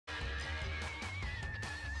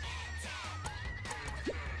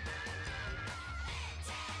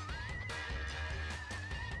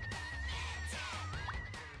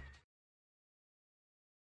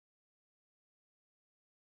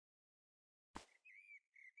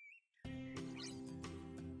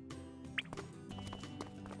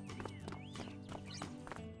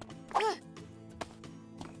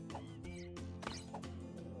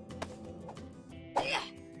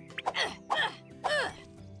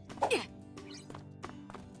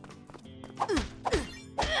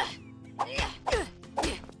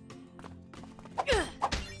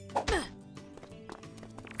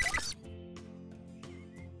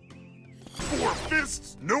Four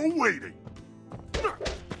fists, no waiting.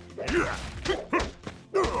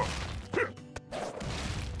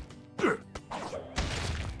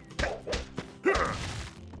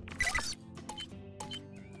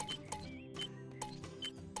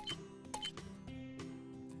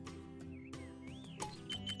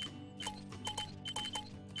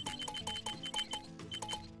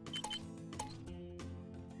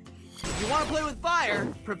 If you want to play with fire,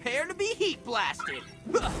 prepare to be heat blasted.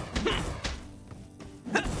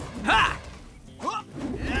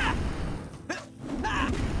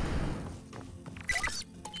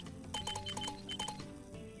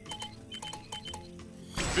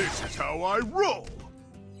 This is how I roll.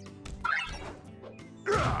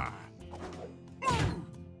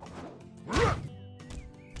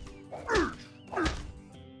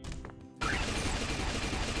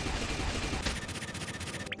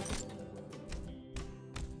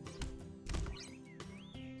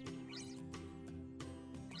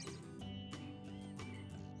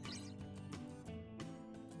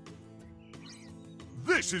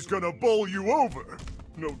 This is gonna bowl you over.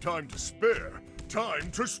 No time to spare.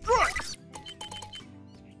 Time to strike!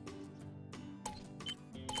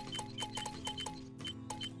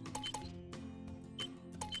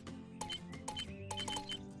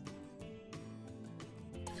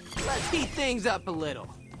 Let's heat things up a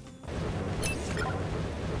little.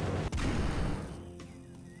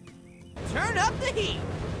 Turn up the heat.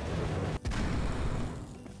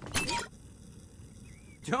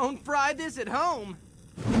 Don't fry this at home.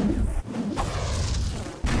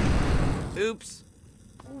 Oops.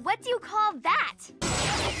 What do you call that?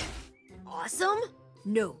 Awesome?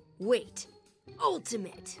 No, wait.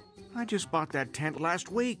 Ultimate. I just bought that tent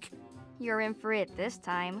last week. You're in for it this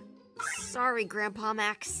time. Sorry, Grandpa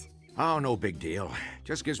Max. Oh, no big deal.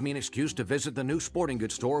 Just gives me an excuse to visit the new sporting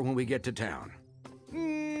goods store when we get to town.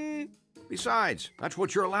 Besides, that's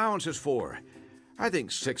what your allowance is for. I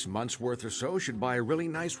think 6 months' worth or so should buy a really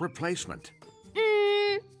nice replacement.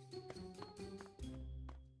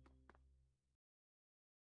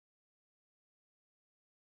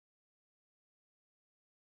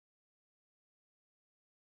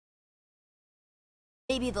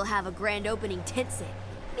 Maybe they'll have a grand opening tent sale.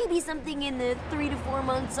 Maybe something in the 3 to 4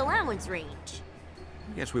 months allowance range.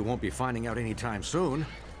 Guess we won't be finding out anytime soon.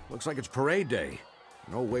 Looks like it's parade day.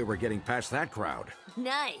 No way we're getting past that crowd.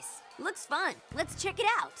 Nice. Looks fun. Let's check it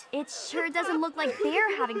out. It sure doesn't look like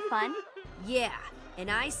they're having fun. Yeah,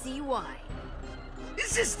 and I see why.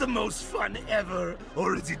 Is this the most fun ever,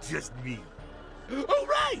 or is it just me? Oh,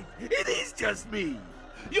 right! It is just me!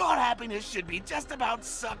 Your happiness should be just about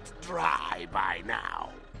sucked dry by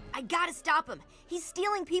now. I gotta stop him. He's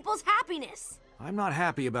stealing people's happiness. I'm not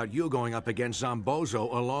happy about you going up against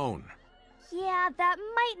Zombozo alone. Yeah, that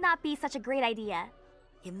might not be such a great idea.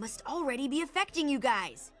 It must already be affecting you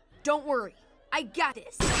guys. Don't worry. I got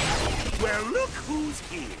this. Well, look who's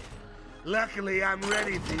here. Luckily, I'm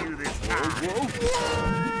ready for you this time.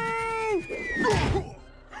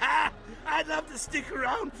 Ha! I'd love to stick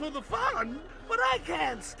around for the fun, but I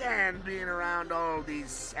can't stand being around all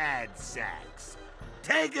these sad sacks.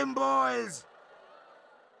 Take 'em, boys!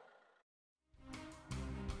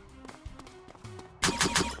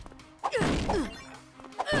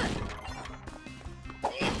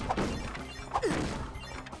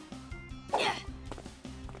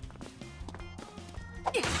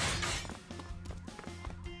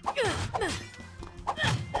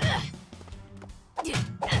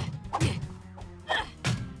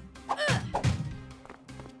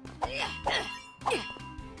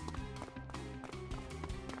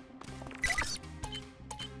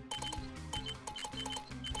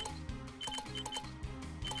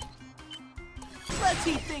 Let's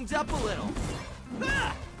heat things up a little.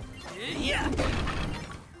 Yeah.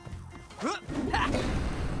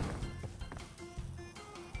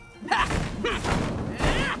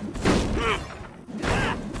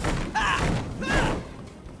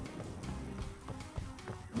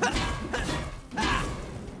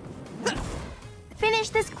 Finish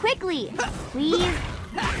this quickly, please.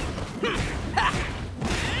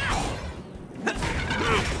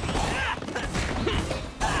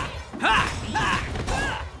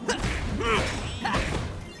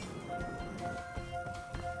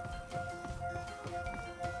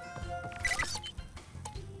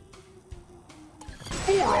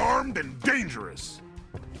 Four-armed and dangerous.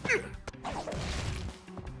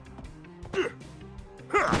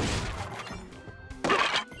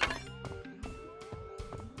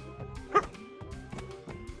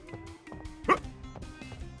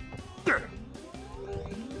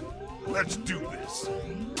 Let's do this.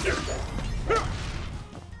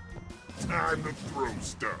 Time to throw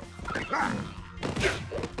stuff.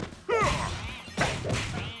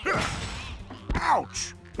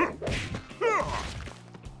 Ouch!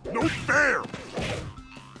 No fair!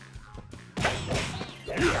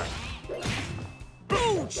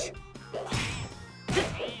 Ouch!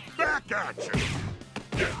 Back at you!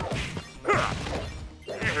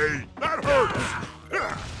 Hey, that hurts!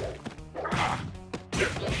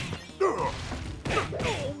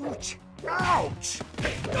 Ouch! Ouch!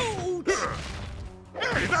 Ouch!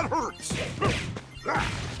 Hey, that hurts!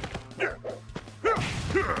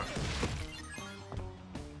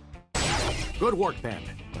 Good work, Ben.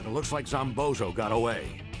 But it looks like Zombozo got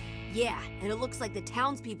away. Yeah, and it looks like the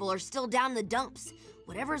townspeople are still down in the dumps.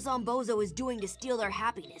 Whatever Zombozo is doing to steal their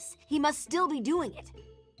happiness, he must still be doing it.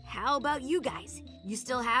 How about you guys? You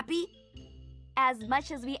still happy? As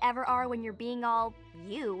much as we ever are when you're being all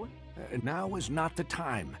you. Now is not the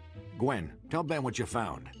time. Gwen, tell Ben what you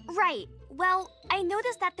found. Right. Well, I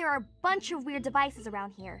noticed that there are a bunch of weird devices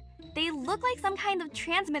around here. They look like some kind of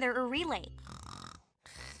transmitter or relay.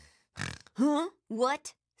 Huh?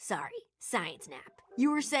 What? Sorry, science nap. You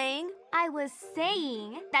were saying? I was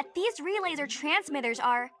saying that these relays or transmitters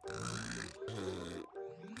are...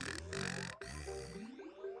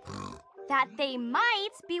 that they might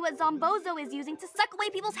be what Zombozo is using to suck away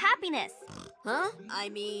people's happiness. Huh? I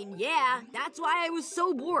mean, yeah, that's why I was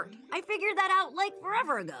so bored. I figured that out like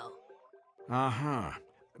forever ago. Uh-huh.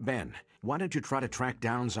 Ben, why don't you try to track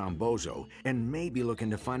down Zombozo and maybe look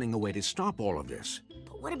into finding a way to stop all of this?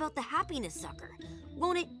 But what about the happiness sucker?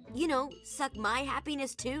 Won't it, suck my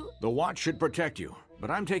happiness too? The watch should protect you, but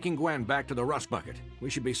I'm taking Gwen back to the rust bucket. We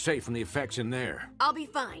should be safe from the effects in there. I'll be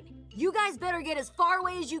fine. You guys better get as far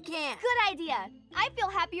away as you can. Good idea. I feel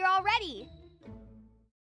happier already.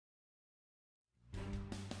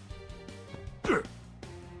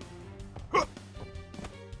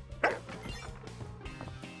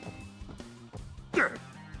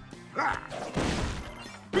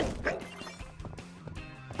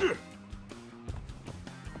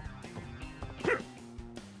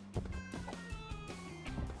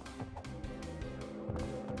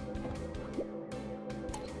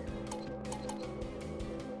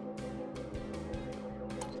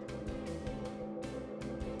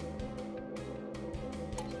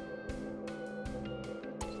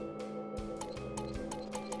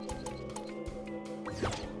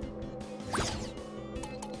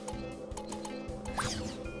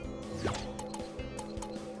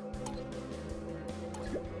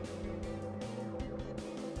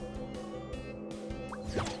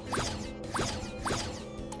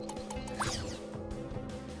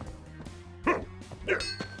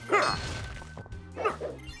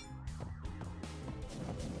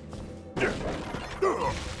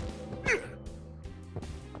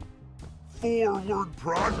 Forward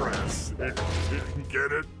progress.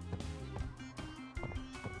 Get it?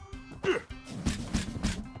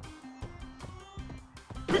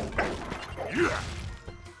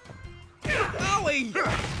 Owie!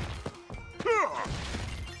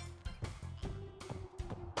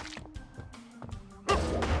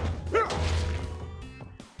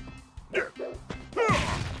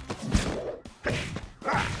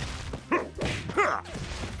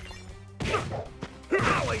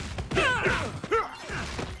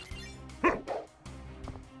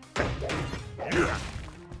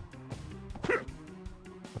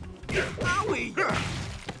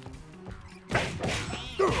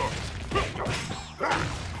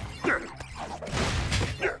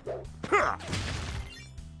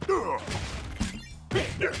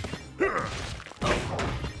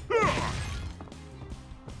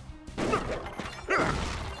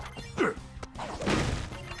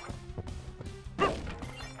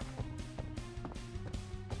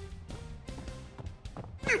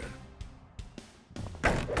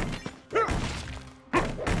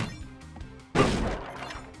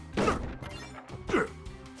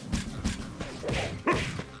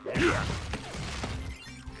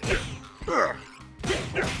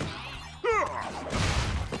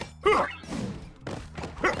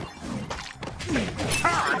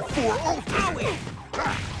 Time for ultimate!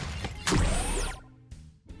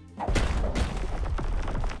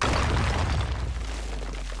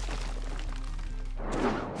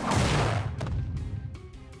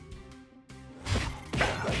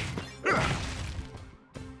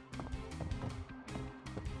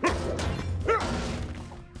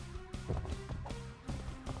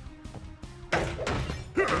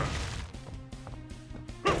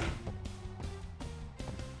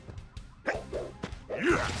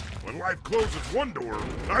 When life closes one door,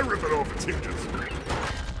 I rip it off its hinges.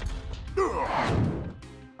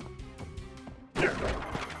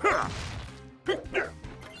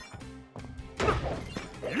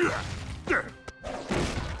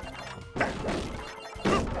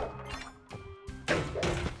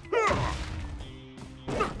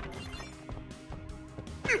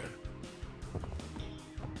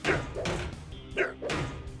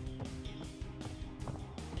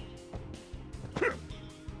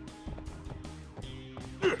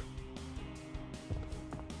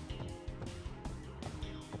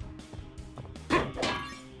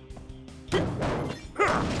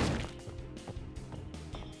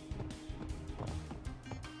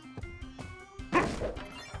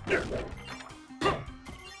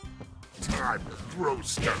 Time to throw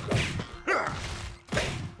stuff.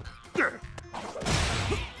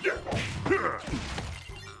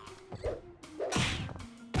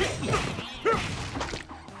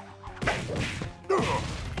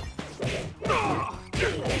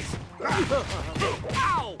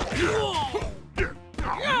 Ow!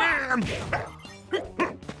 Oh, man!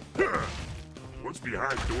 What's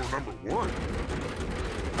behind door number 1?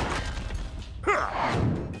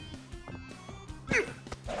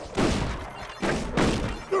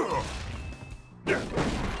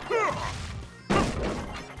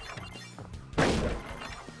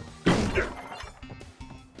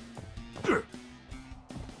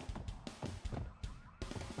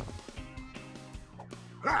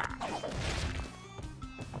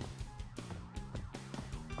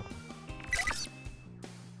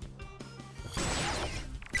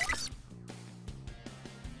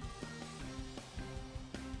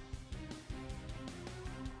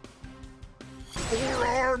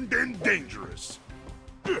 Four-armed and dangerous.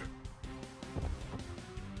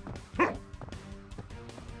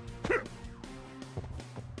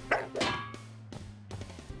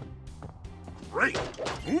 Great.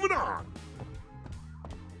 Moving on.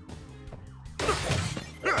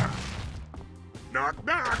 Knock,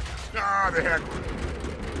 knock. Ah, the heck with it.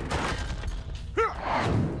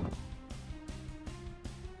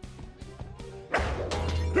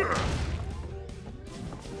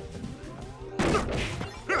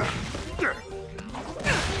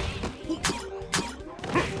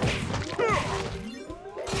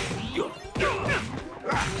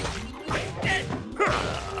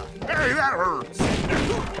 Hey, that hurts!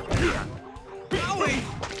 Owie!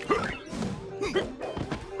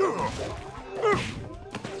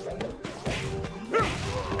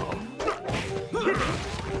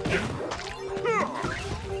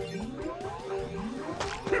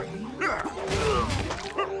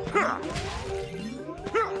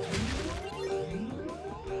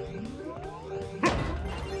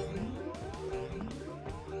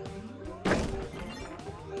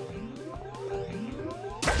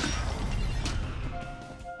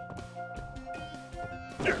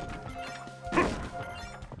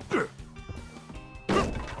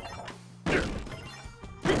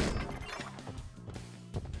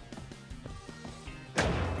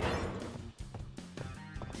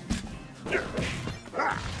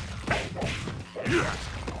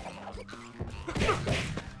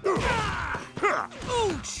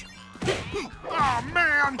 Ouch! Oh,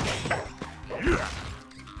 man!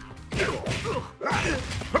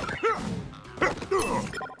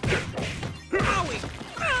 Owie!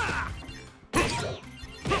 Ah!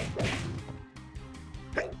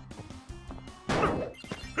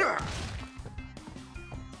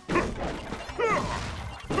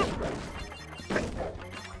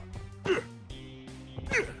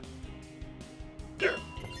 Yeah.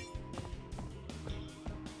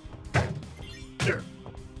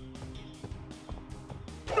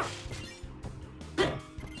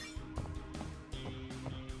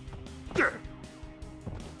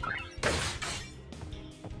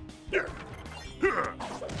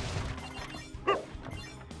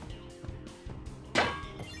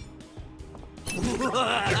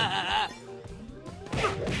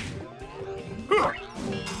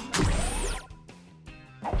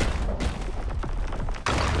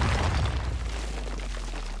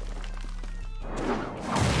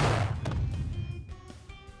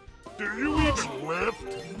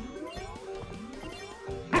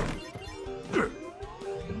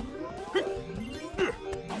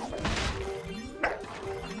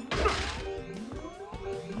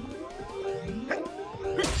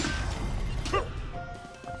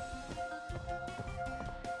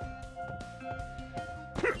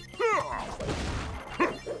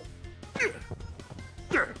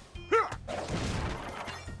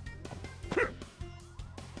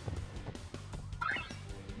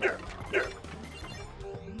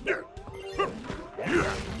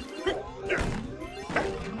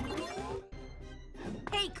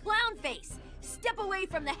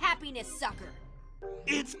 you sucker.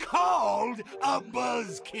 It's called a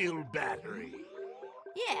buzzkill battery.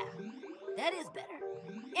 Yeah, that is better.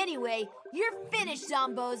 Anyway, you're finished,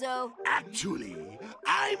 Zombozo. Actually,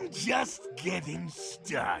 I'm just getting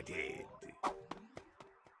started.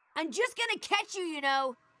 I'm just gonna catch you, you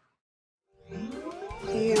know.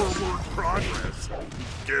 Forward progress.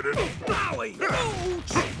 Get it? Owie!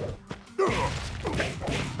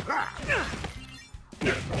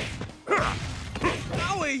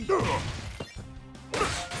 Owie!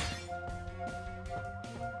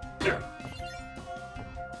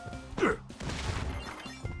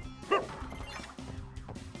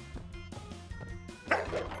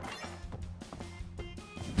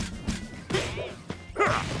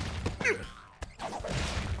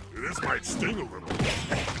 This might sting a little.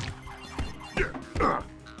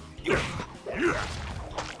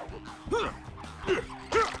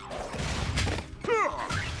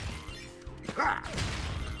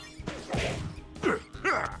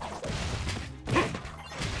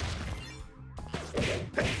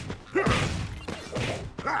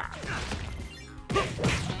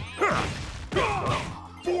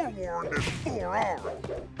 Forewarned and forearmed.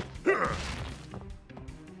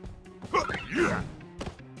 Yeah.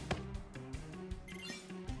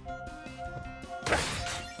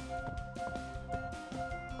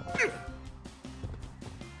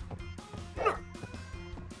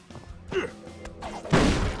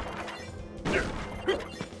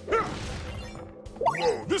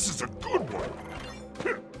 Whoa, this is a good one.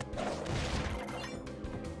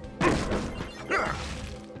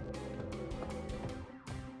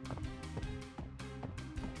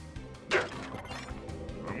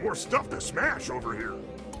 More stuff to smash over here.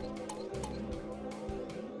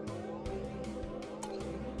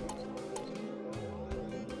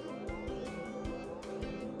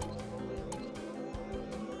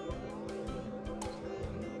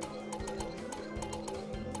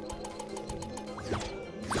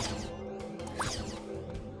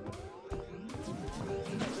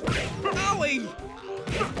 Owie!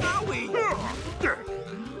 Owie!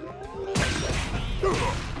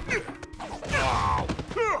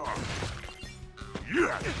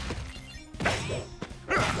 Yeah.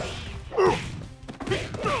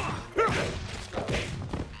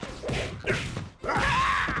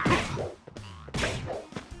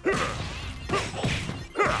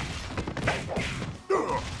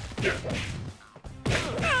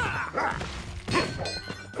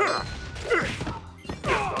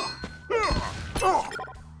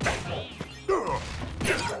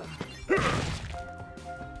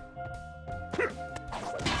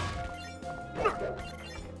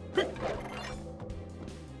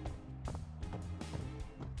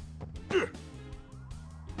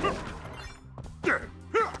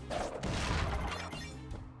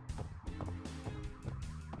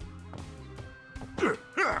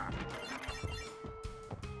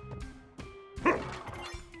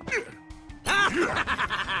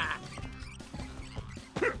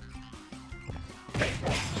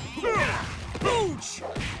 Booch!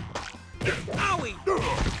 Owie!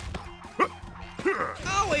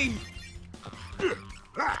 Owie!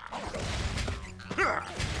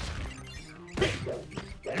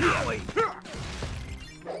 Owie!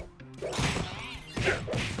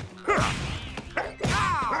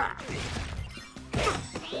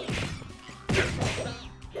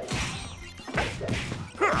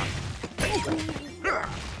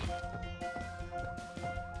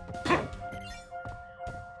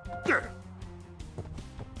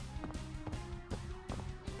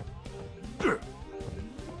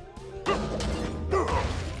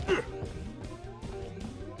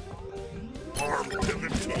 Arm to the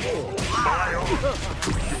teeth. My arm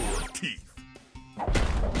to your teeth.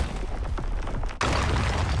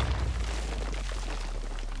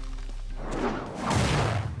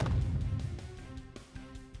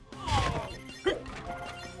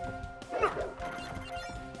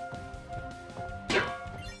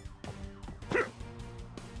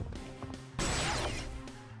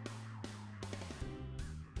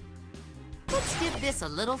 Let's give this a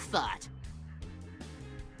little thought.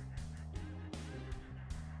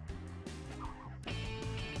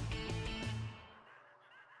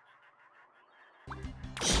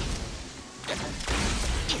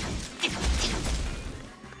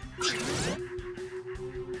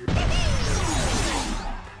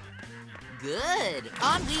 Good.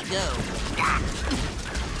 On we go.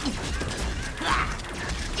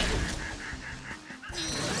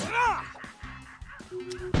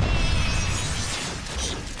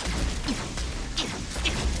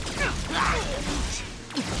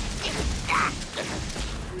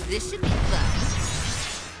 This should be fun.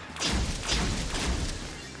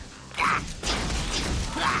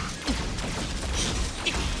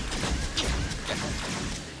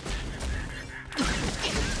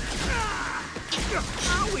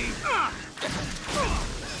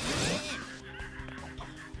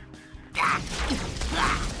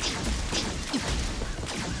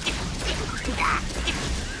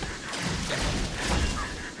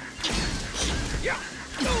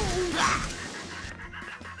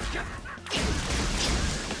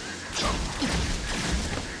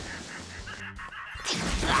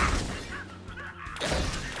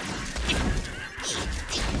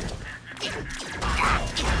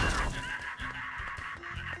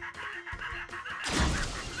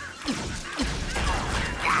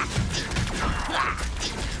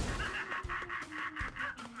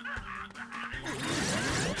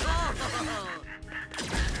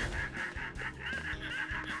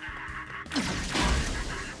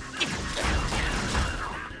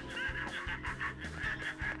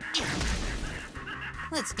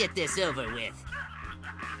 Let's get this over with.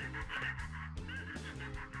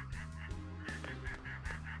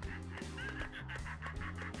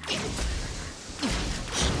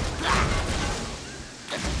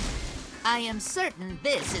 I am certain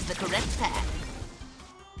this is the correct path.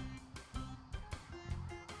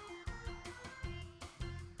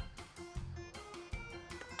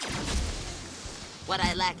 What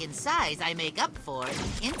I lack in size, I make up for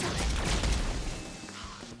in intellect.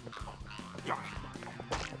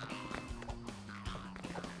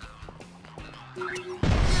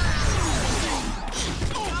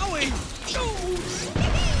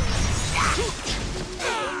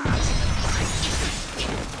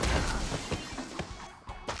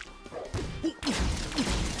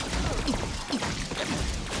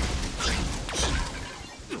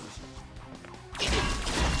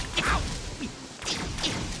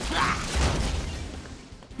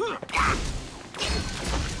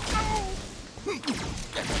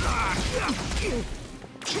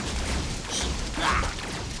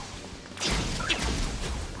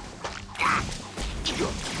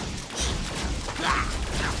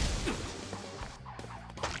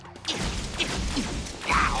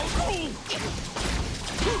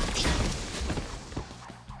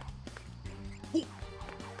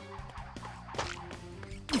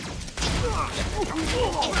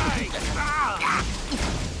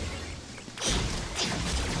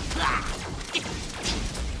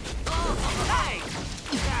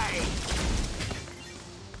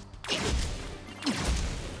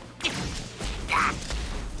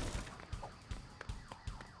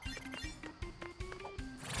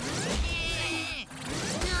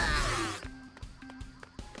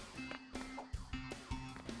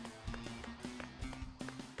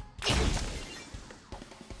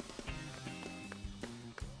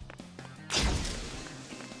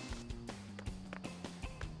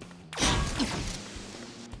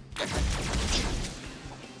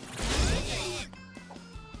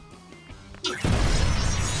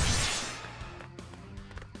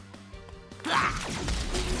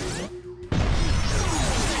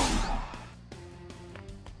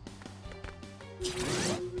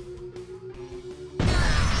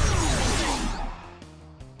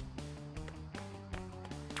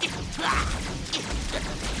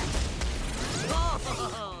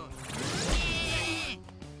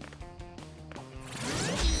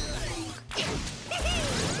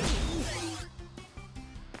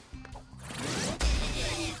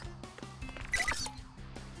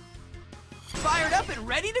 Fired up and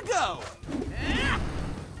ready to go!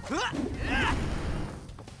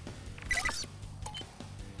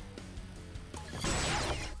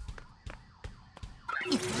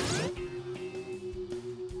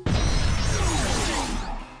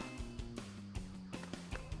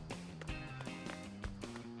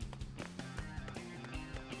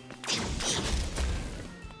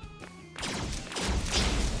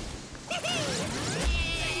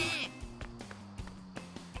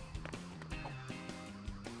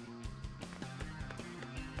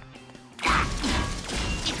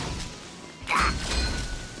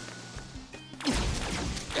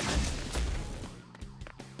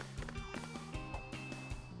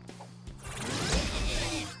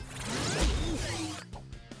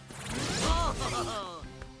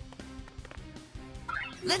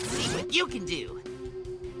 Let's see what you can do.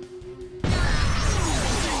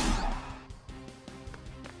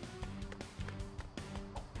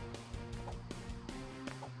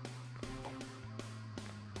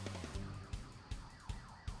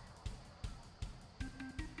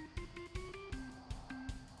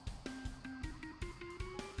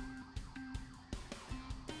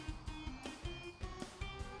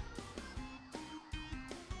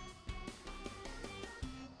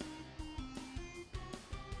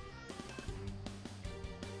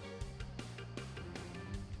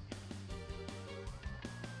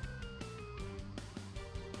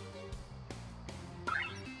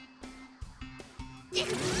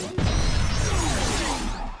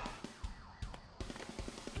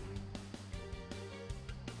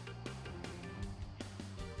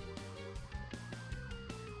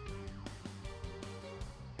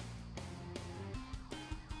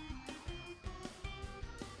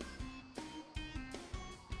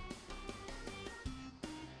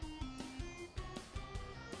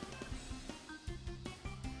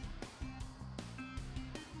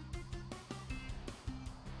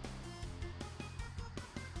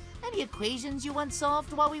 Any equations you want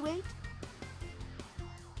solved while we wait?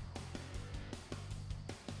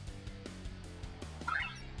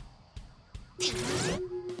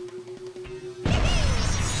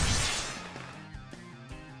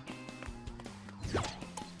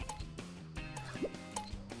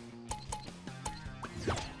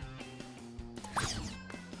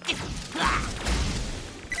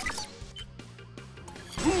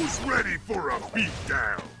 Who's ready for a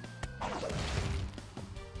beatdown?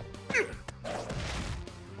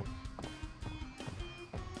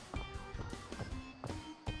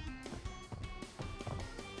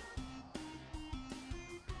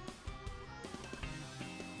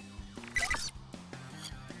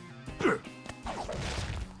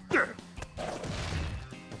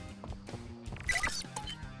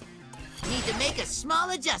 Need to make a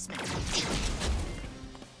small adjustment.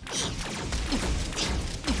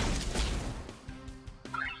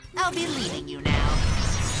 I'll be leaving you now.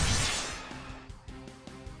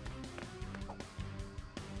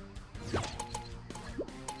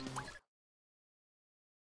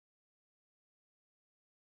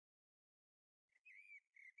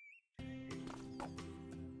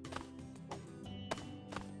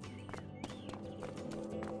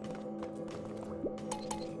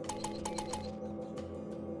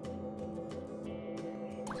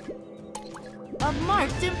 A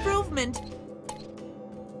marked improvement.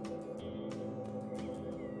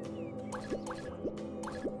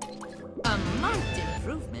 A marked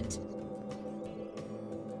improvement.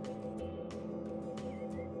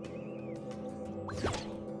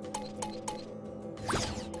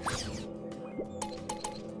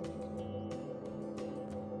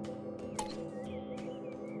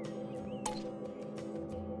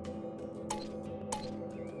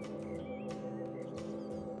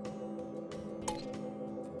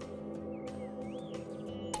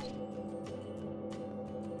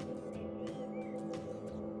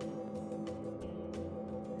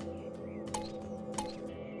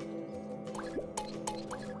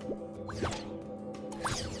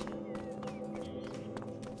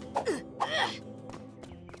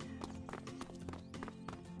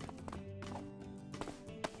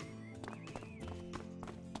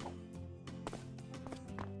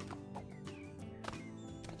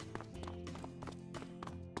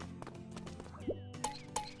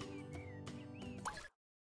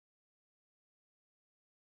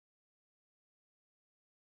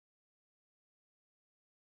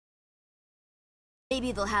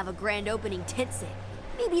 Maybe they'll have a grand opening tit set.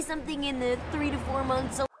 Maybe something in the 3 to 4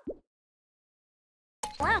 months.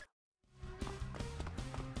 Wow.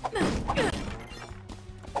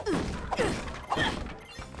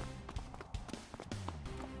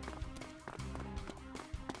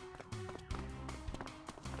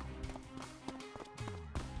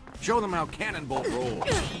 Show them how Cannonball rolls.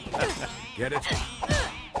 Get it?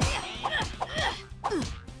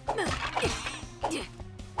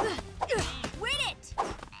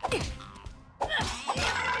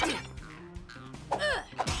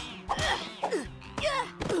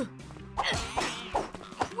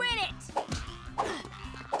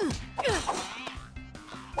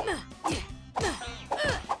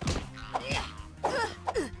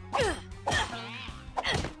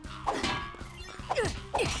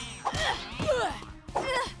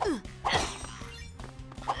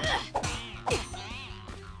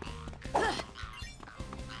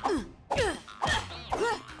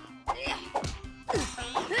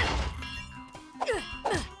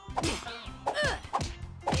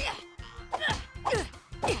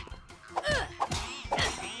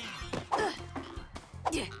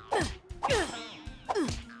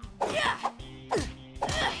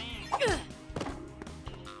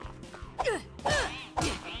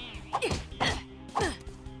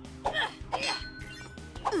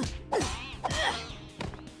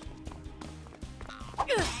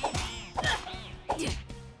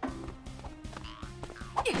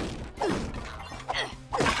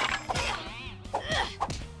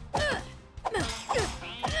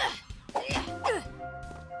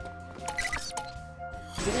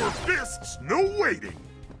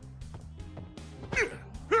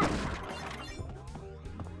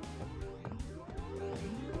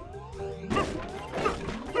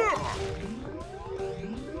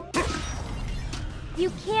 You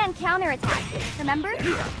can counterattack, remember?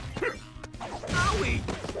 Owie!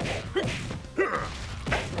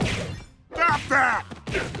 Stop that!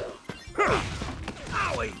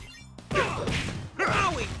 Owie!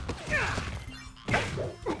 Owie!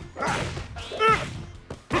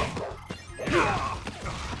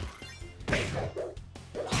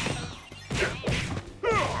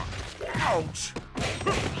 Ouch!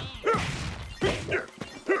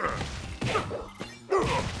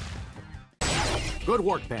 Good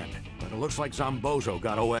work, Ben. But it looks like Zombozo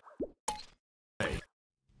got away.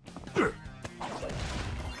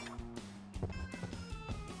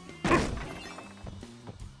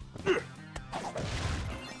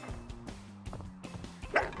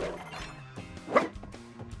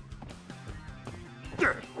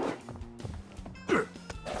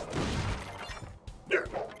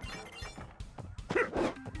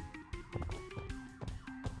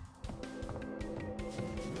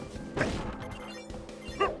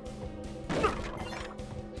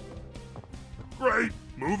 Great,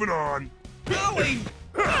 moving on. Owie!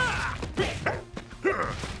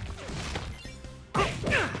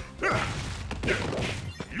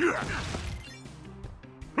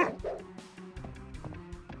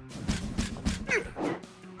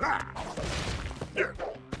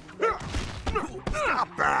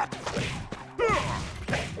 Stop that!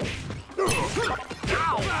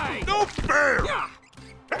 No fair!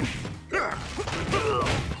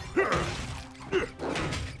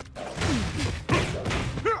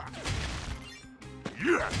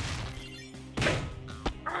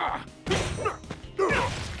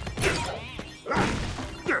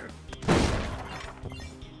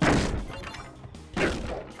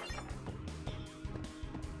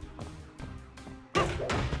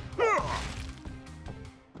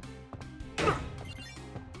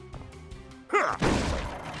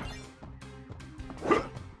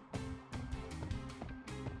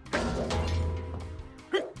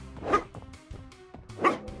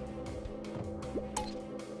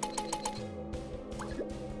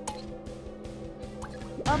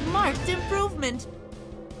 A marked improvement.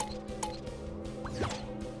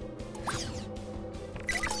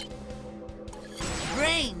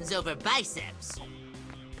 Brains over biceps.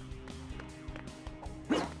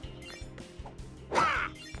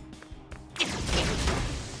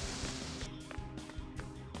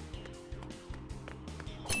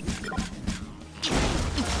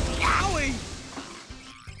 Owie!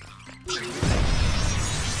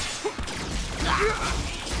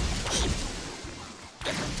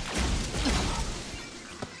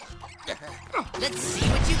 Let's see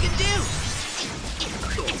what you can do.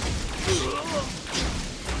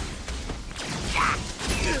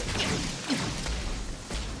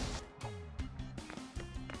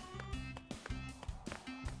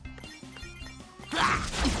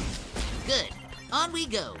 Good. On we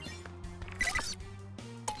go.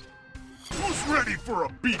 Who's ready for a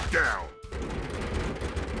beatdown?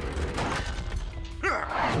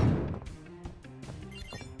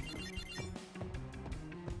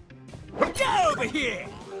 Get over here!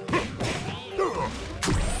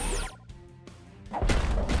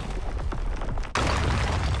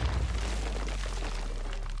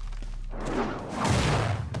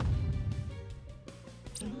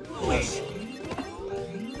 Wish.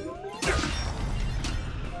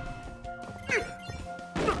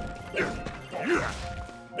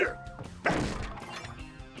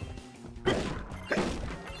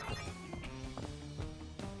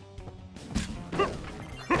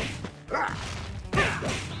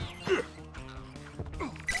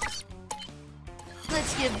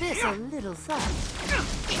 Let's give this a little thought.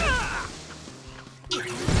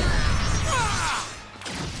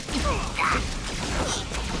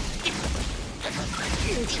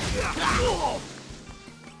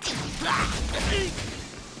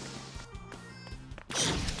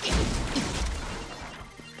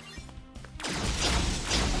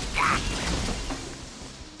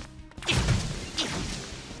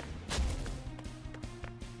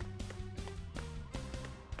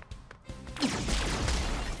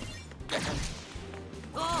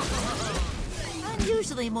 I'm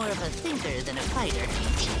usually more of a thinker than a fighter.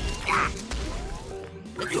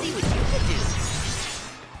 Let's see what you can do.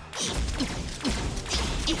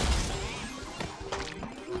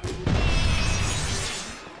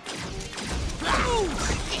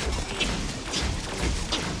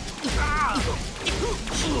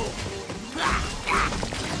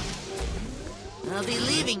 I'll be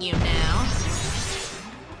leaving you now.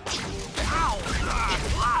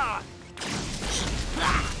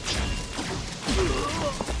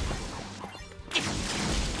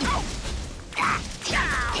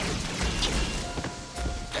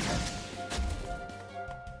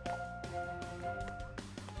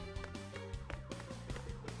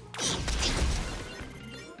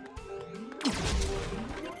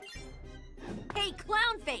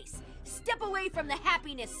 away from the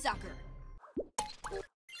happiness sucker.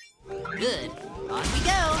 Good. On we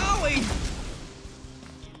go. Owie!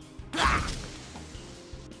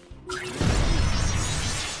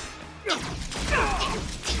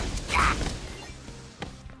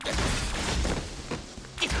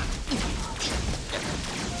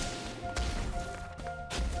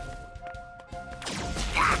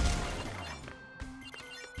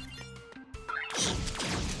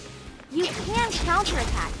 You can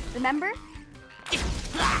counterattack, remember?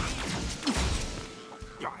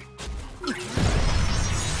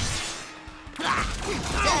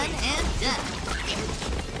 Done and done.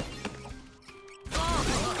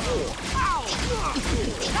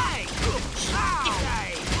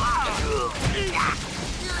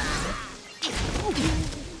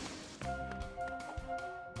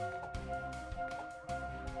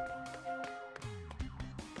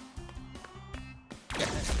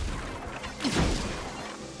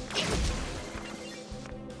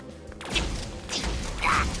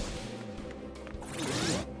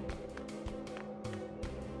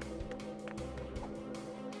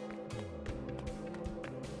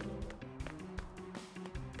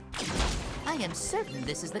 I am certain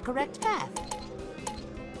this is the correct path.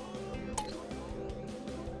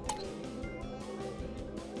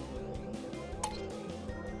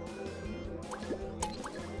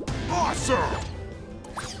 Awesome!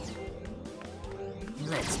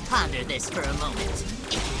 Let's ponder this for a moment.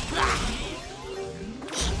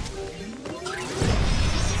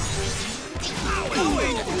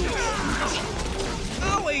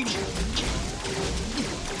 Owie!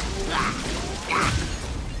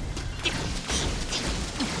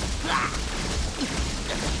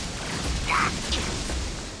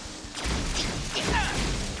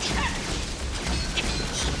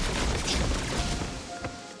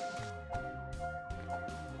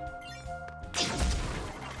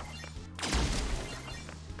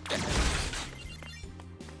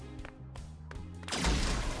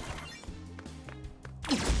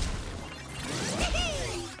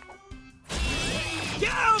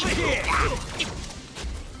 Get over here!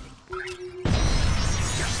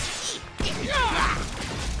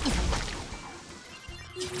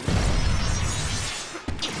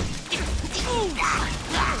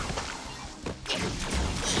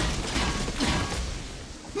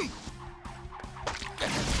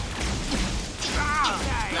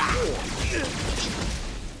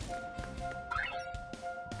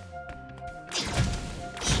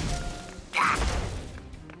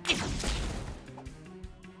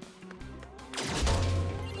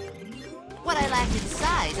 What I lacked in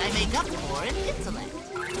size, I make up for in intellect.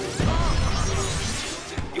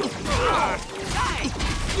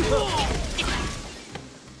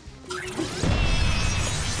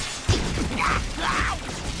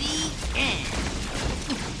 The end.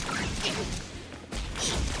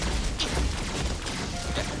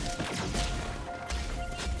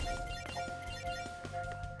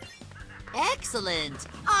 Excellent!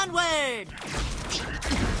 Onward!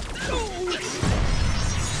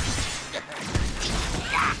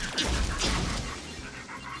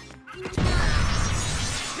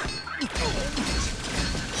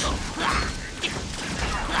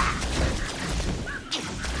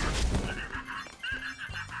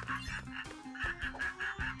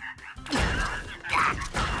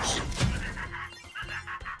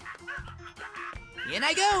 In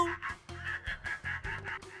I go!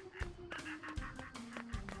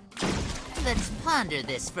 Let's ponder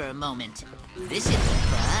this for a moment. This should be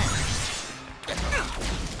fun.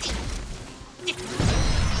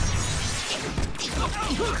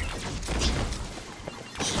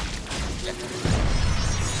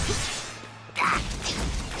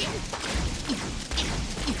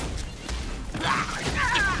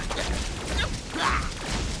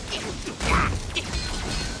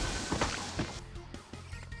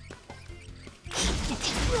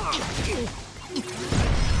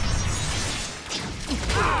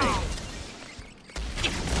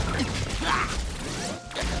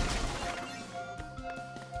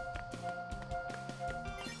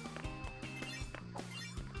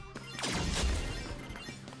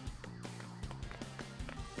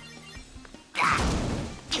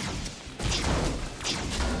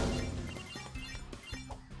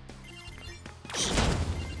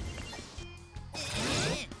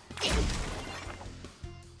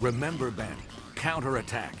 Remember, Ben,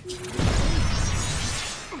 counterattack.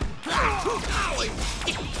 I'll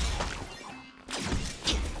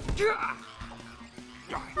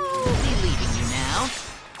be leaving you now.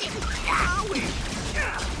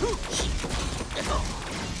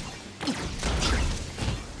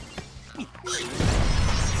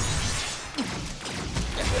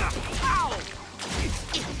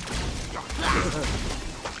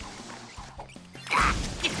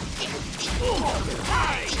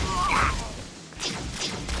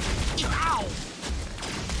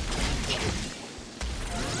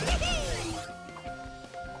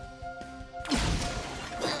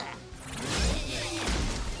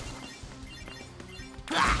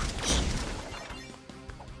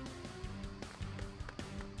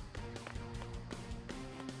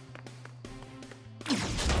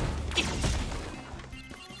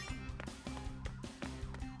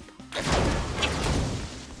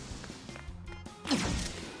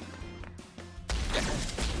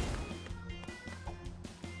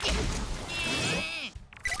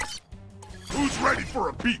 Who's ready for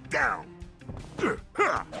a beatdown?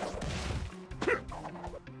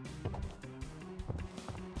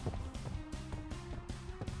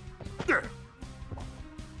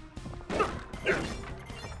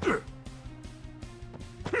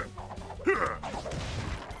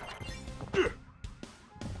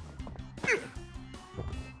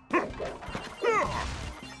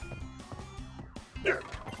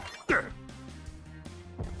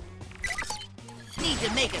 Need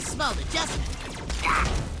to make a small adjustment.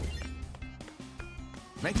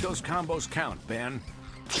 Make those combos count, Ben.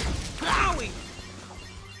 Owie!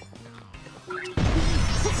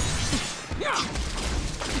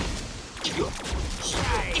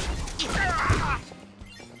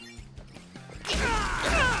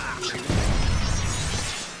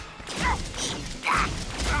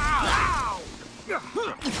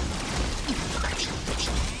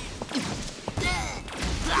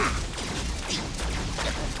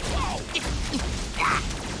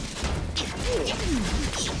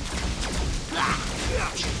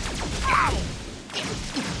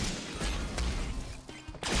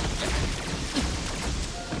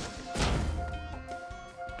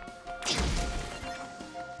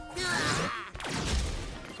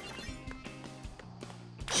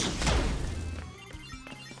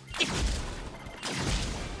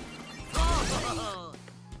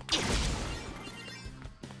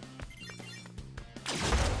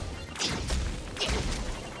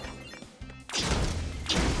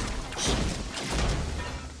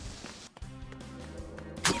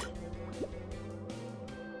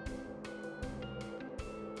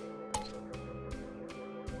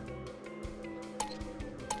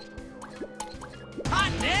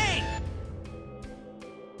 Hot dang!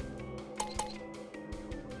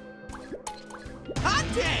 Hot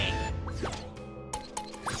dang!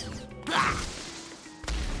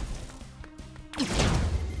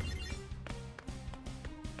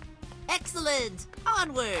 Excellent!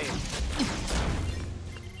 Onward!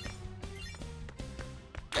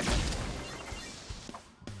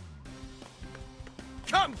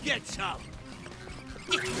 Come get some!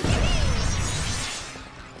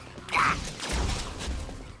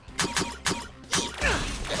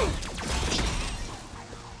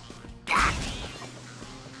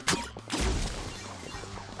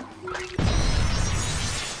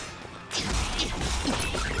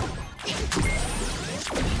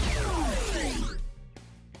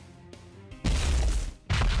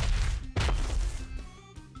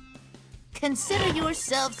 Consider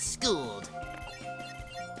yourself schooled.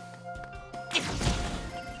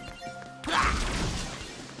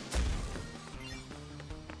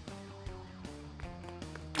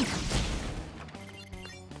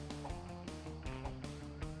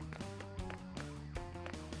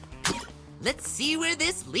 Let's see where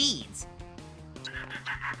this leads.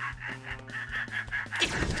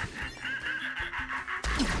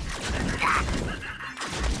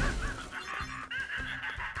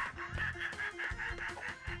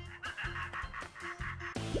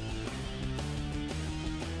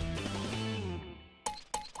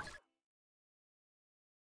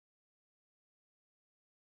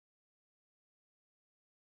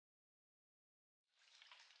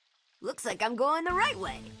 Looks like I'm going the right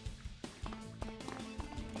way.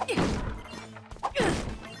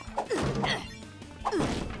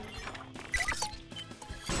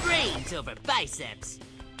 Brains over biceps.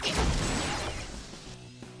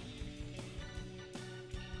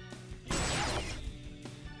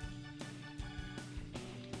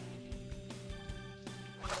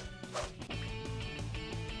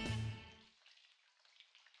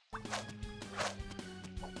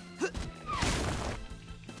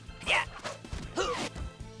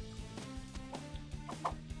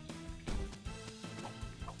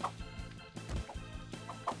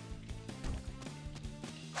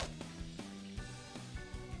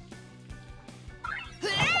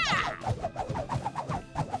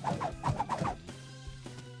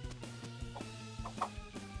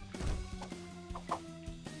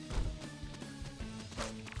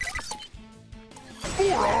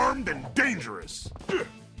 Four-armed and dangerous.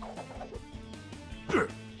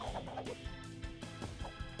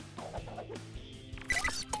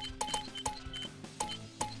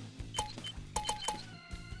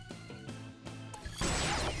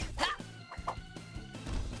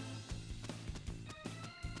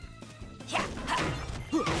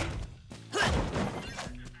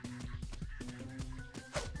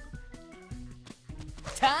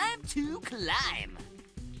 Time to climb.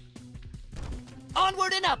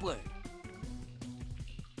 Onward and upward.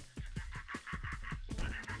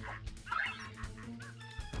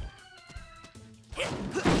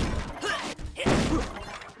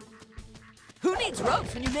 needs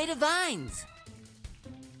ropes when you're made of vines?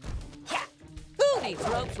 Who needs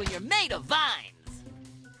ropes when you're made of vines?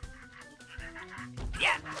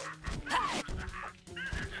 Yeah.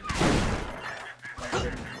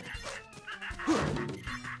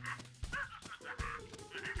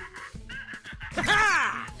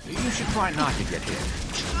 You should try not to get hit.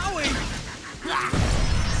 Owie!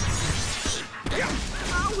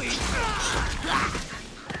 Owie!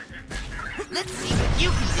 Let's see what you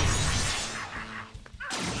can do.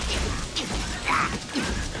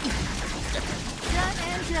 Done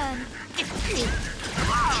and done.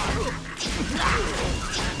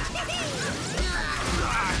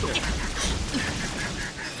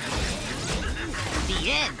 The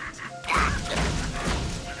end.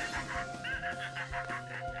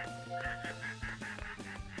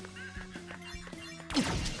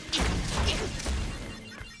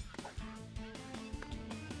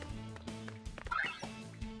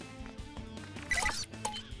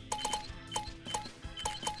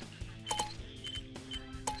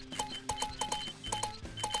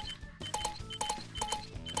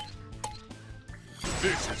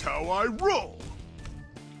 This is how I roll.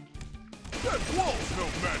 That wall's no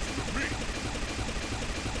match for me.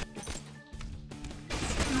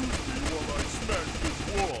 Excuse me while I smash this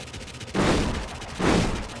wall.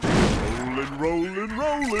 Rollin', rollin',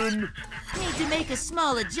 rollin'. Need to make a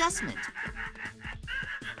small adjustment.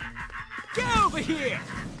 Get over here!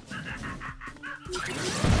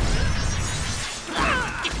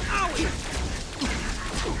 Owie!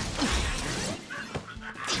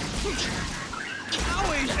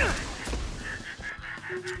 Owie!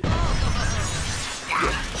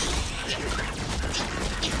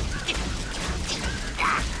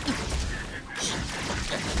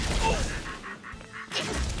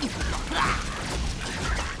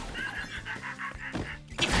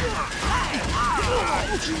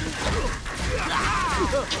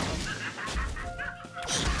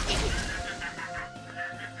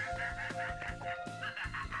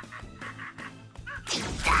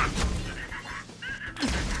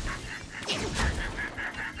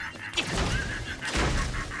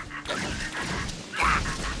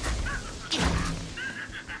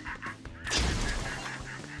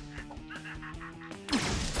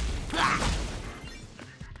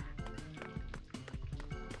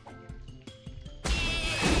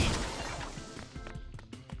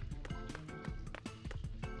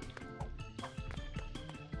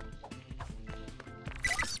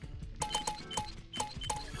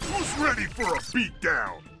 Who's ready for a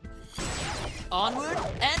beatdown? Onward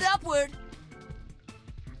and upward.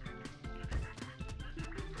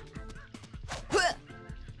 Huh.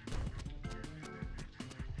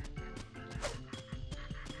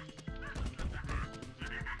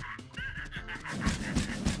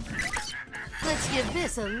 Let's give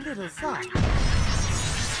this a little thought.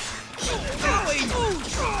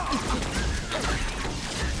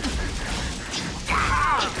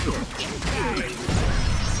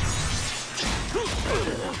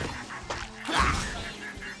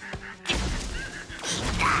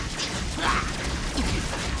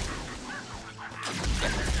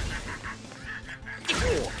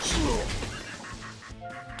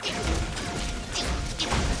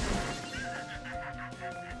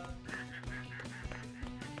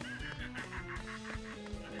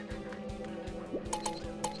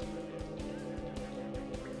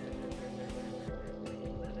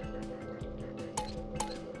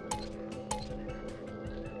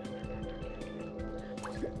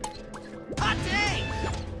 Hot day!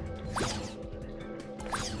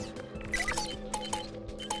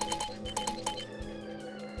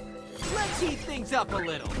 Let's heat things up a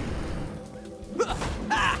little.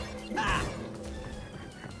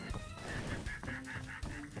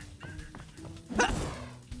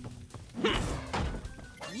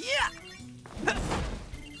 Yeah!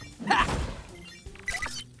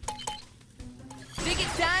 Think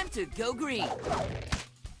it's time to go green.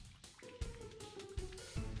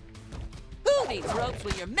 Who needs ropes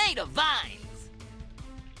when you're made of vines?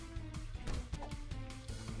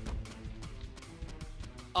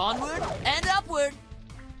 Onward and upward.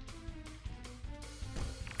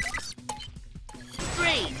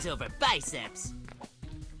 Brains over biceps.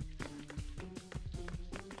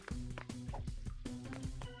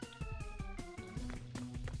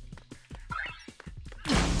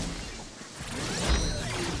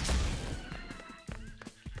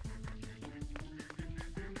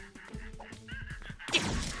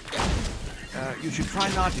 You should try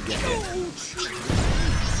not to get hit.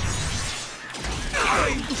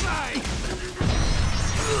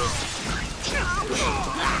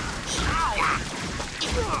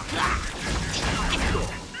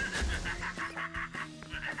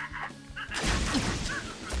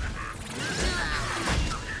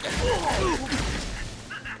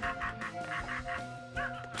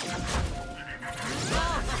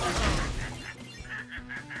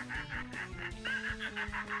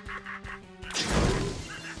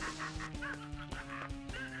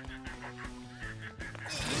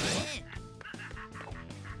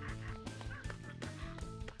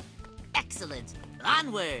 Excellent.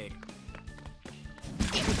 Onward.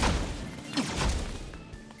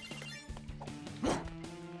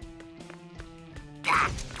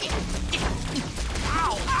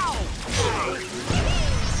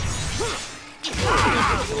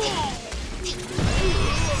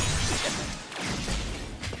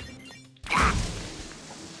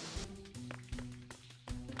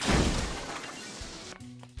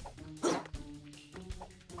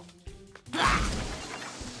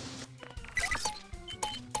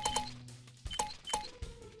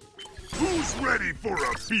 Who's ready for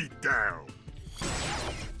a beatdown?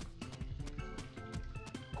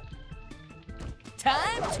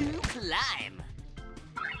 Time to climb.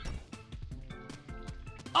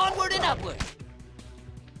 Onward and upward.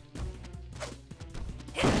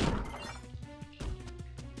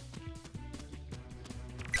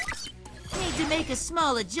 Need to make a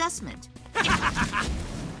small adjustment.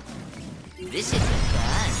 This should be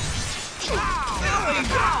fun.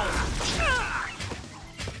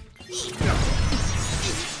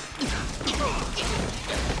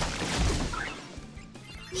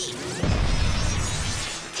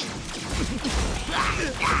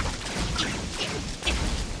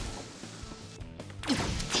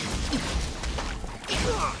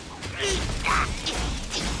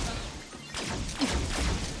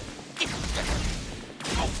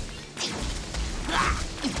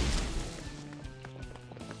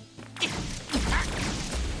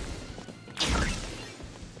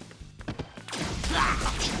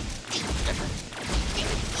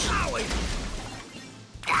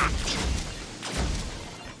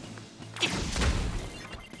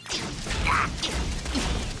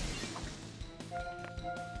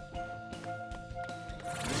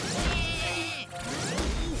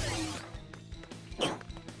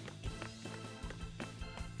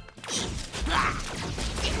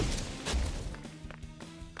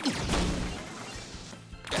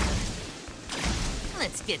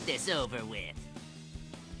 Let's get this over with.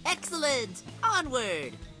 Excellent!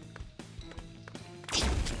 Onward!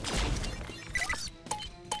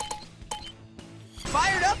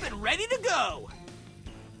 Fired up and ready to go!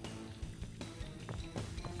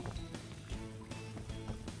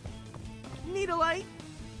 Need a light?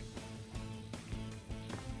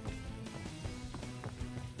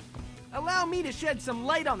 Allow me to shed some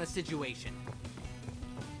light on the situation.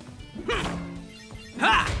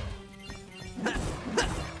 Ha!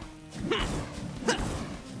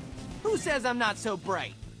 Who says I'm not so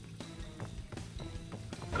bright?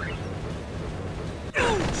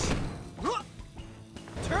 Ouch!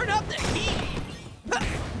 Turn up the heat!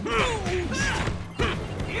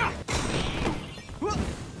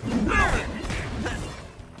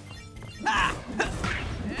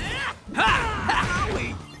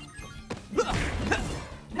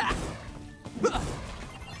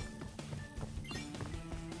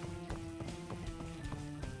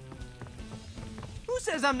 Who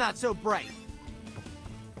says I'm not so bright?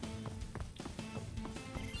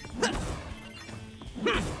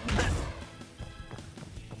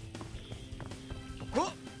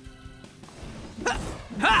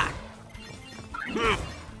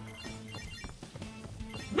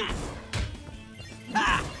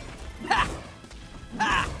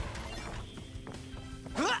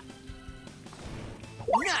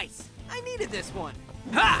 Nice! I needed this one.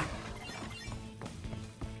 Ha!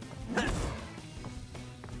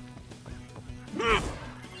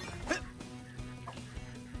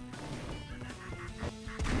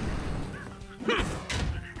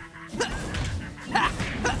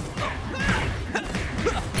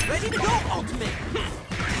 Ready to go, Ultimate!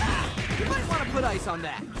 You might want to put ice on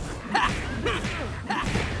that.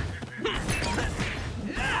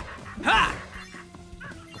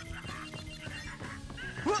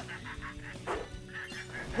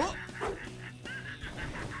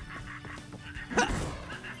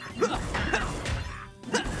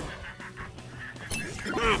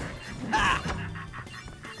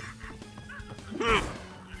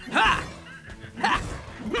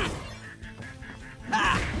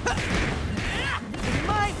 You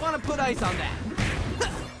might want to put ice on that.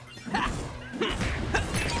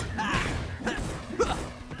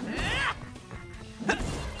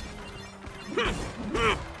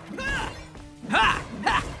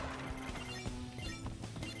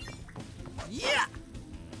 Yeah!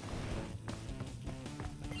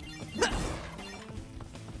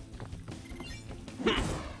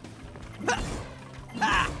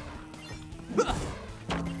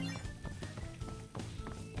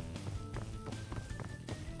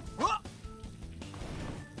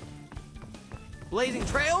 Blazing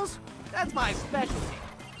trails? That's my specialty.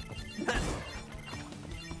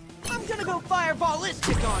 I'm gonna go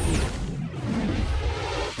fireballistic on you.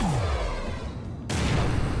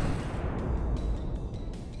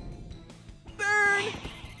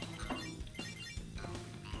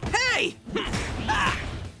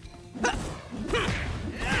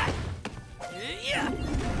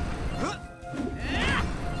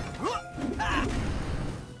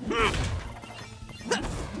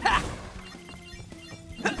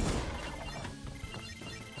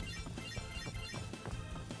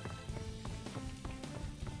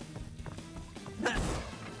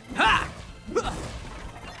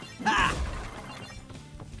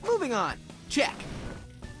 going on? Check.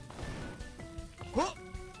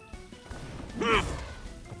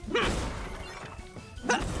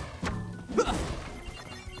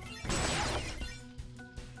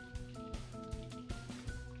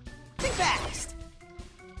 Think fast.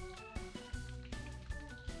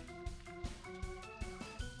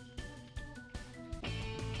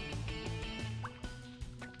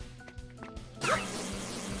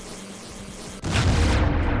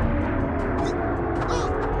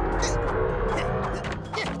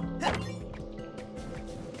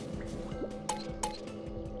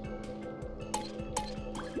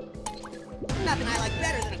 Nothing I like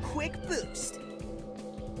better than a quick boost.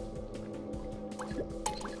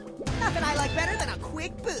 Nothing I like better than a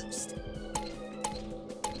quick boost.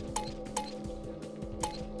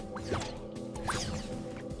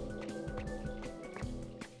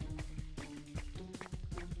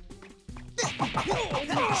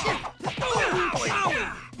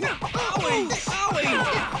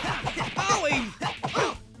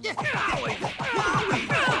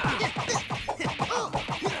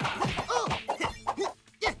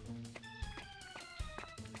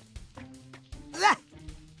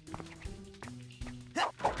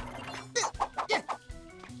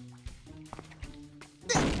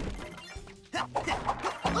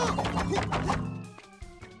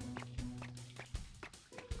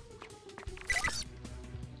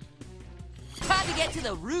 Time to get to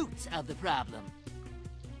the roots of the problem.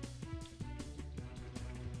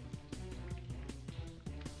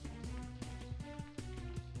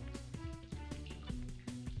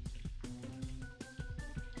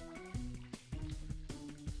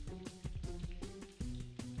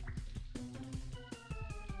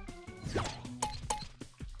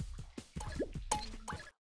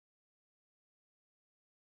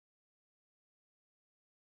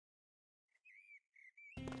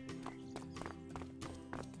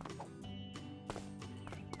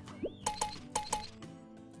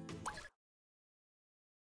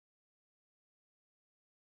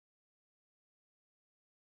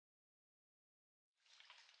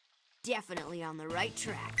 Definitely on the right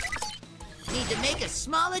track. Need to make a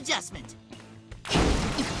small adjustment.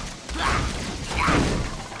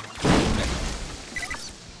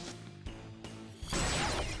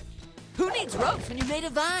 Who needs ropes when you're made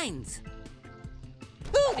of vines?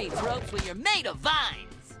 Who needs ropes when you're made of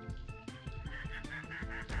vines?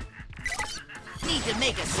 Need to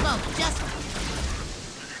make a small adjustment.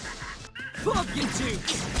 Pumpkin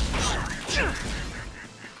juice.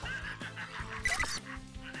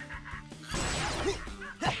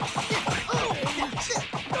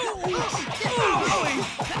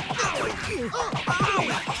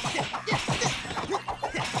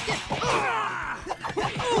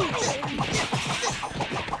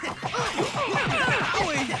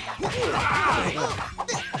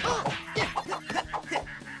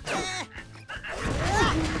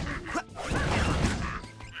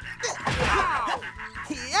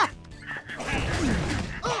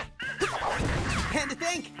 And to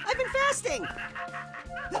think, I've been fasting.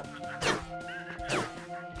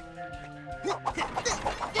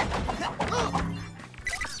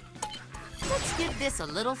 Let's give this a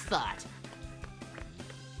little thought.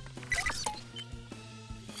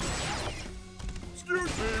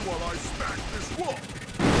 Excuse me while I smack this wall.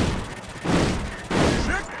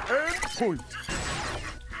 Check and point.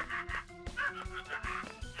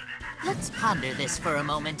 Let's ponder this for a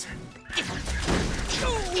moment.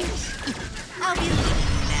 I'll be leaving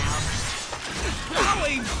you now.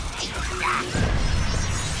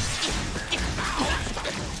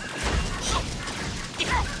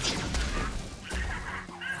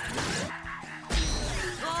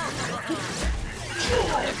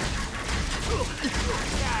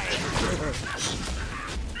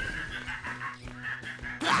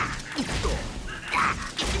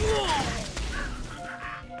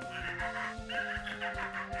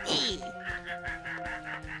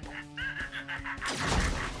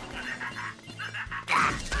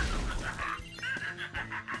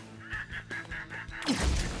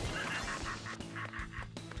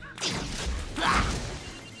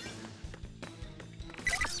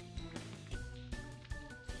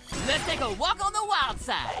 Let's take a walk on the wild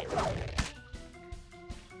side.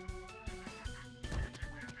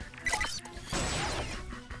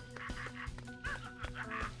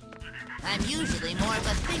 I'm usually more of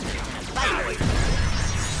a thinker than a fighter.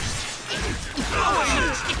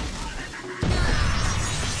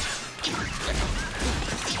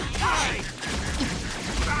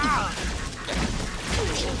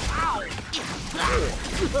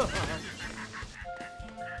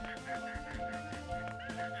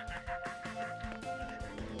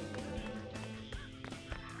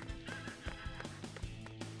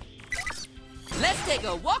 take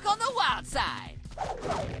a walk on the wild side.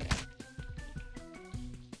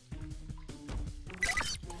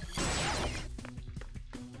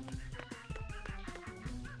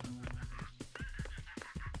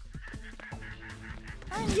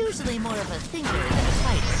 I'm usually more of a thinker than a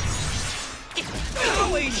fighter.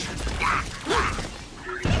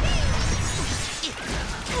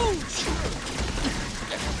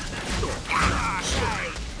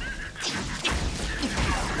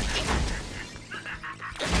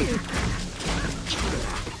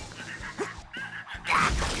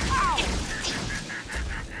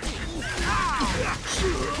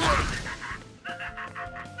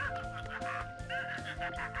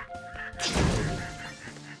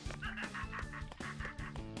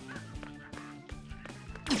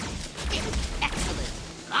 Excellent.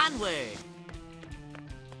 Onward.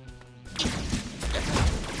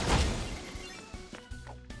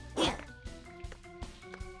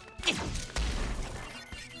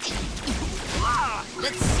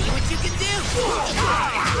 Let's see what you can do.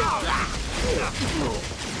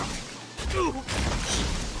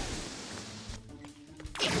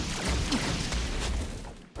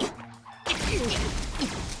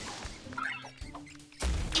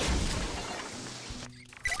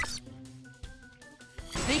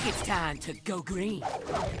 Think it's time to go green.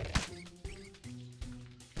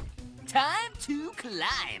 Time to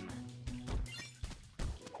climb.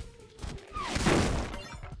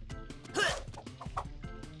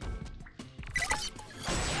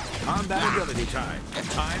 Combat ability time.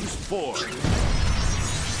 Times 4.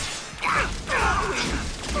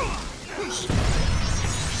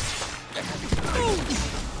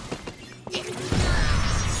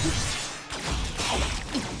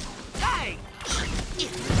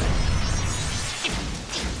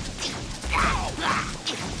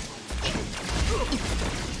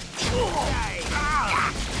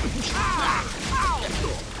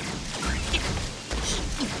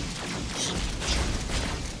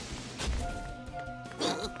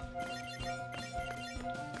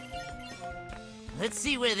 Let's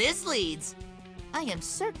see where this leads. I am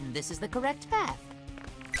certain this is the correct path.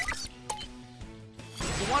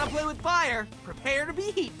 If you want to play with fire, prepare to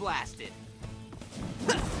be heat blasted.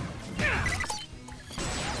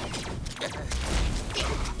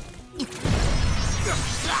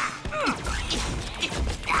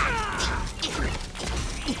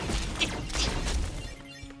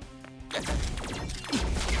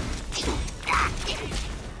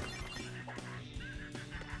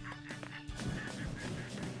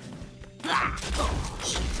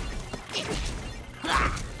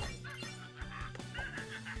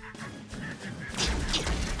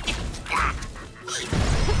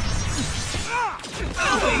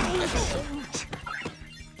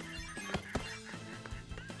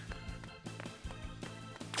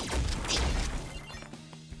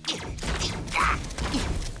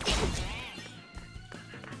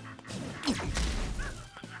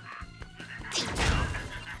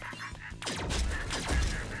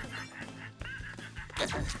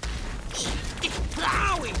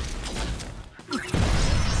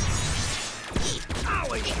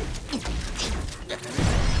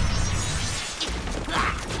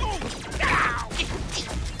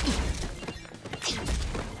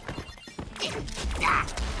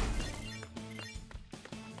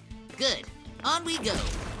 Good. On we go.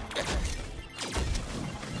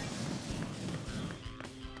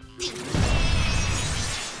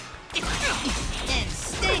 And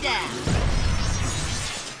stay down.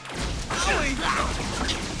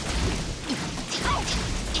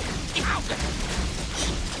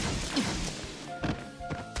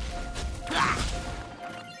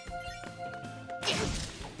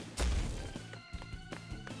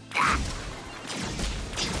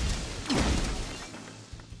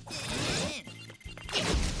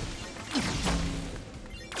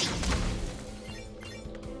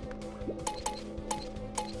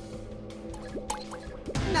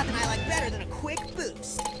 Nothing I like better than a quick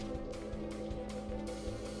boost.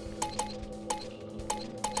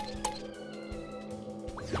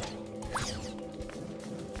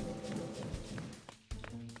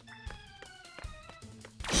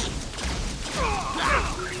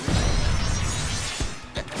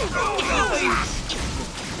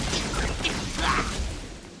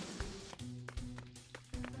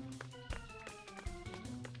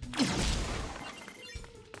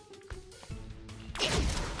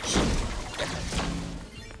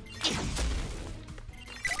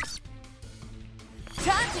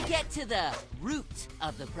 Time to get to the root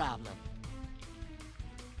of the problem.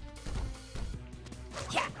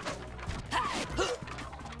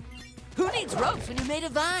 Who needs ropes when you're made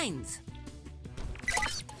of vines?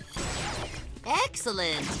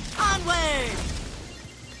 Excellent! Onward!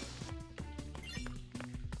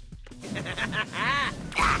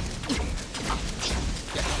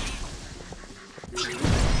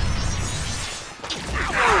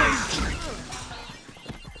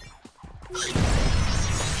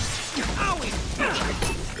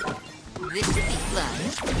 This should be fun.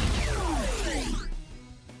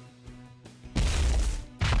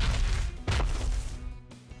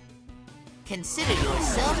 Consider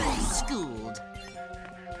yourself schooled.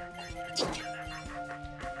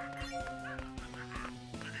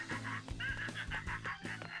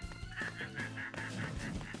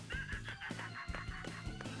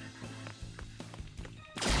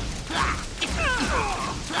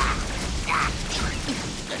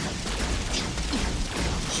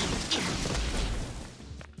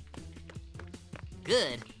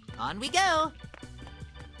 Good. On we go.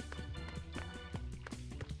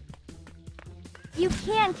 You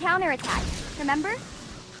can counterattack, remember?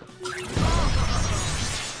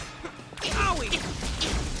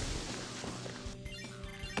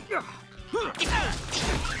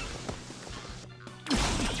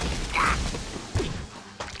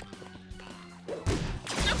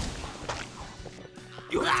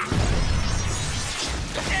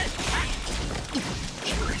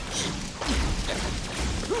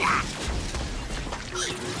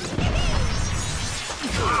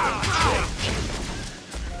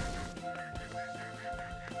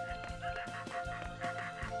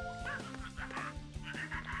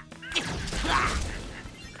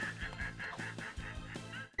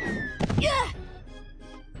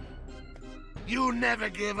 You never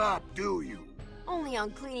give up, do you? Only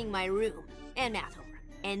on cleaning my room and math homework.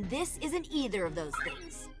 And this isn't either of those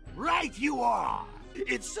things. Right you are!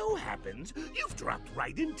 It so happens you've dropped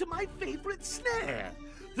right into my favorite snare,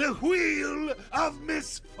 the Wheel of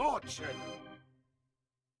Misfortune.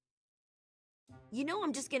 You know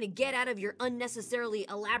I'm just gonna get out of your unnecessarily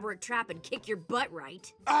elaborate trap and kick your butt,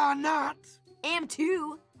 right? Or not. Am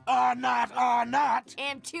too. Or not, or not.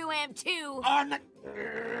 Am too, am too. Or not.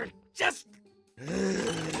 Just... Done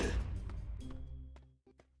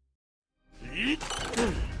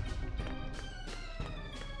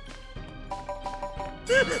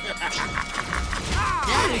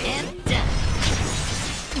and done.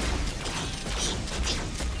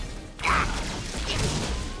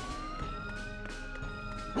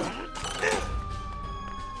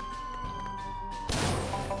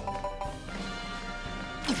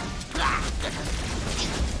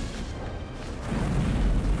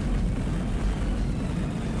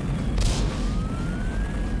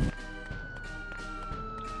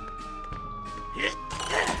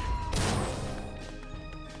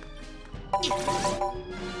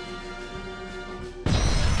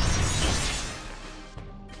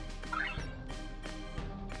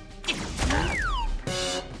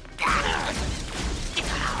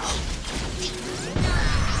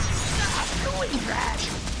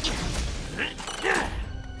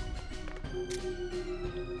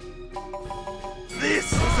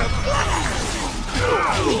 This is a blast!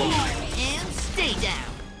 And stay down.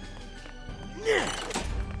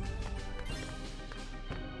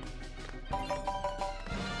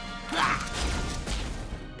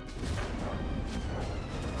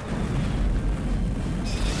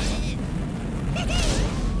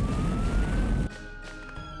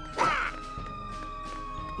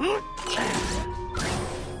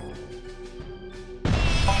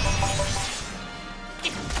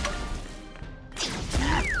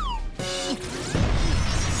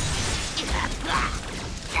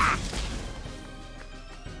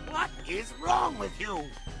 What is wrong with you?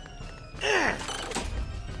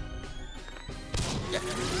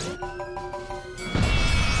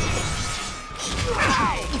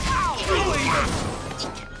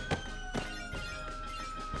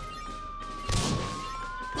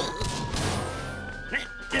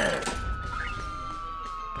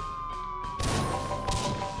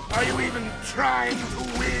 Are you even trying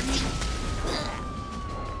to win?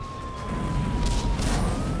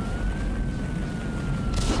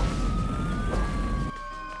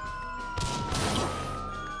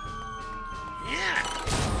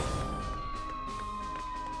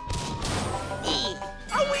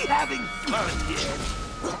 Are we having fun here?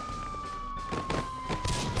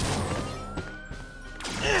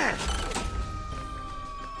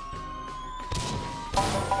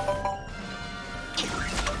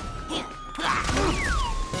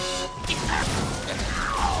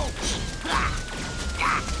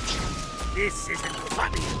 This isn't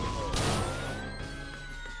funny anymore.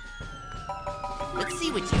 Let's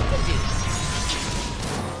see what you can do.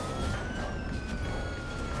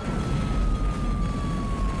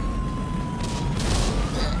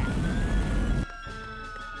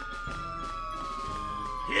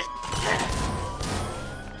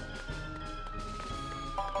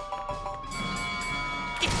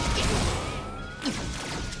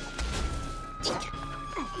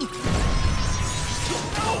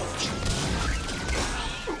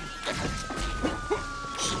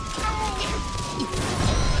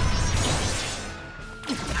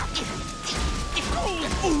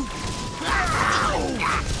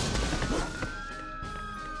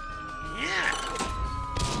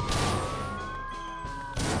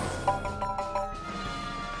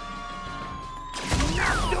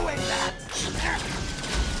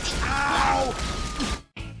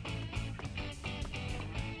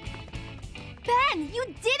 Ben, you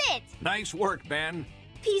did it! Nice work, Ben.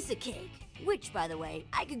 Piece of cake. Which, by the way,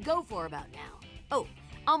 I could go for about now. Oh,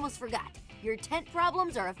 almost forgot. Your tent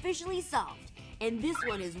problems are officially solved. And this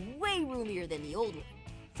one is way roomier than the old one.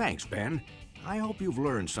 Thanks, Ben. I hope you've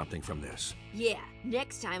learned something from this. Yeah,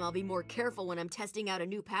 next time I'll be more careful when I'm testing out a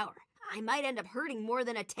new power. I might end up hurting more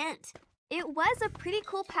than a tent. It was a pretty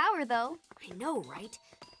cool power, though. I know, right?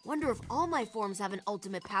 Wonder if all my forms have an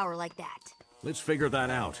ultimate power like that. Let's figure that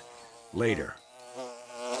out later.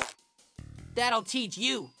 That'll teach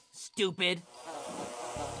you, stupid.